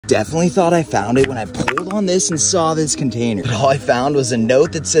definitely thought I found it when I pulled on this and saw this container. But all I found was a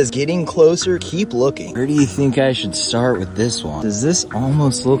note that says, getting closer, keep looking. Where do you think I should start with this one? Does this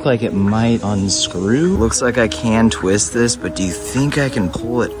almost look like it might unscrew? Looks like I can twist this, but do you think I can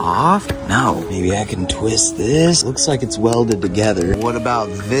pull it off? No. Maybe I can twist this. Looks like it's welded together. What about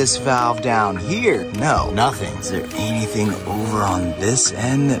this valve down here? No, nothing. Is there anything over on this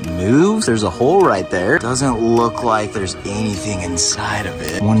end that moves? There's a hole right there. Doesn't look like there's anything inside of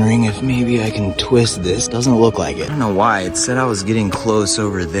it. I'm wondering if maybe I can twist this. Doesn't look like it. I don't know why. It said I was getting close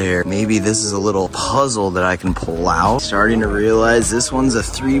over there. Maybe this is a little puzzle that I can pull out. Starting to realize this one's a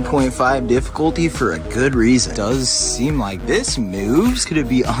 3.5 difficulty for a good reason. Does seem like this moves. Could it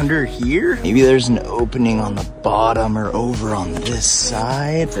be under here? Maybe there's an opening on the bottom or over on this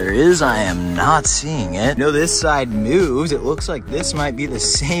side. If there is, I am not seeing it. No, this side moves. It looks like this might be the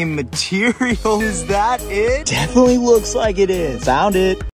same material. Is that it? Definitely looks like it is. Found it.